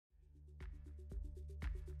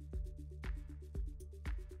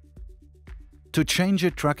To change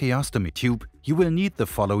a tracheostomy tube, you will need the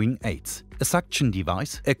following aids: a suction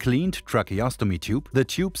device, a cleaned tracheostomy tube, the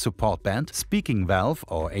tube support band, speaking valve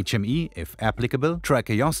or HME if applicable,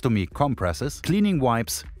 tracheostomy compresses, cleaning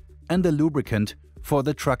wipes, and a lubricant for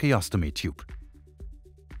the tracheostomy tube.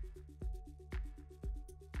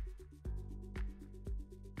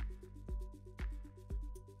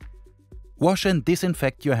 Wash and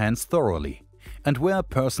disinfect your hands thoroughly and wear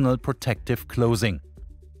personal protective clothing.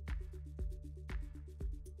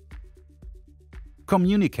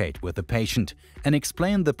 Communicate with the patient and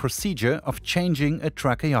explain the procedure of changing a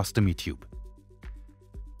tracheostomy tube.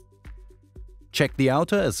 Check the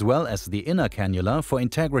outer as well as the inner cannula for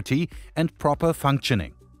integrity and proper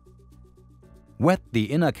functioning. Wet the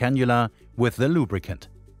inner cannula with the lubricant.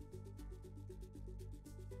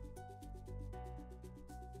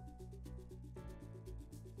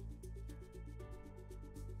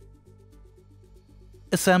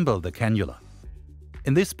 Assemble the cannula.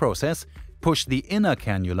 In this process, push the inner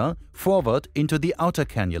cannula forward into the outer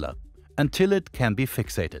cannula until it can be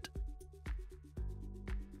fixated.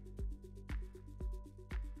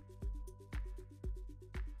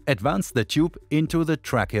 Advance the tube into the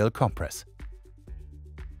tracheal compress.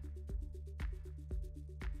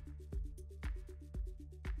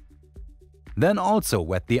 Then also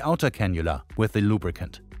wet the outer cannula with the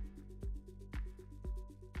lubricant.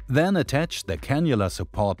 Then attach the cannula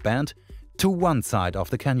support band to one side of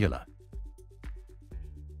the cannula.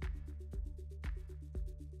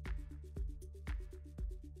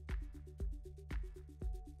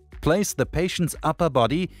 Place the patient's upper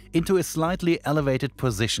body into a slightly elevated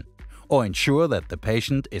position, or ensure that the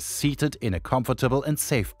patient is seated in a comfortable and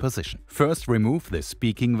safe position. First, remove the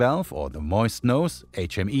speaking valve or the moist nose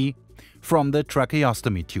 (HME) from the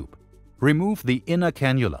tracheostomy tube. Remove the inner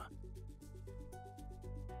cannula.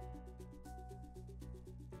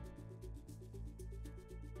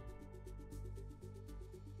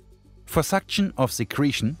 For suction of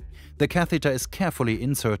secretion, the catheter is carefully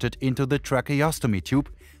inserted into the tracheostomy tube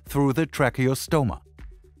through the tracheostoma.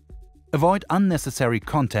 Avoid unnecessary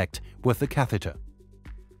contact with the catheter.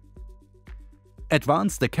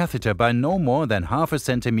 Advance the catheter by no more than half a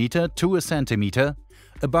centimeter to a centimeter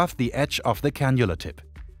above the edge of the cannula tip.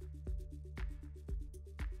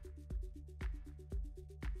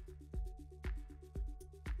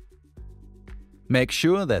 Make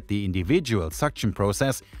sure that the individual suction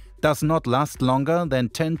process does not last longer than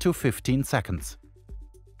 10 to 15 seconds.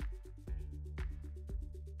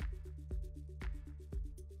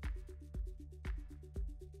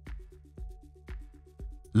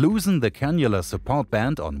 Loosen the cannula support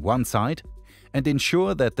band on one side and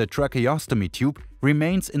ensure that the tracheostomy tube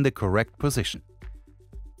remains in the correct position.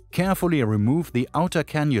 Carefully remove the outer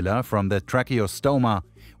cannula from the tracheostoma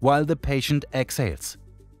while the patient exhales.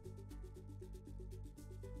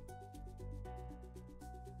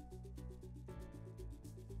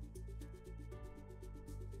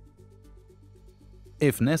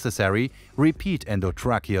 If necessary, repeat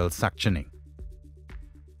endotracheal suctioning.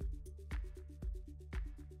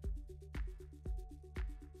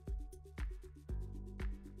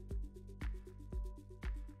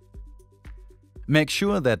 Make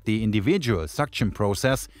sure that the individual suction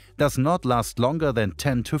process does not last longer than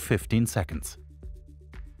 10 to 15 seconds.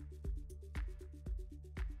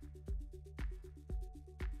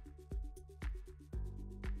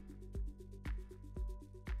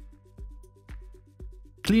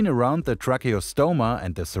 Clean around the tracheostoma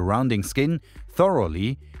and the surrounding skin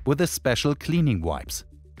thoroughly with the special cleaning wipes.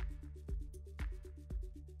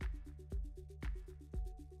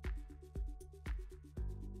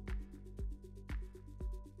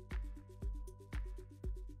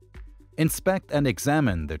 Inspect and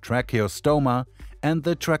examine the tracheostoma and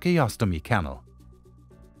the tracheostomy canal.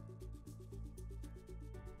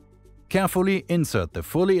 Carefully insert the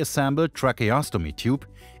fully assembled tracheostomy tube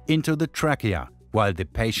into the trachea while the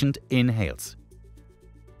patient inhales.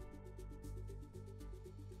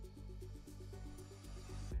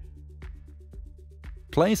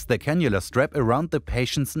 Place the cannula strap around the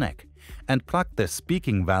patient's neck and plug the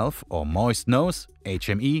speaking valve or moist nose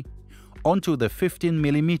 (HME) onto the 15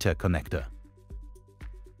 mm connector.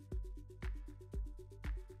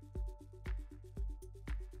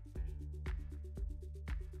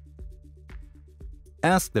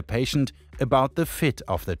 Ask the patient about the fit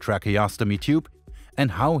of the tracheostomy tube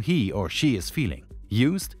and how he or she is feeling.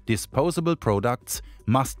 Used, disposable products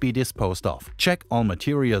must be disposed of. Check all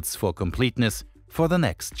materials for completeness for the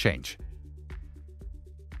next change.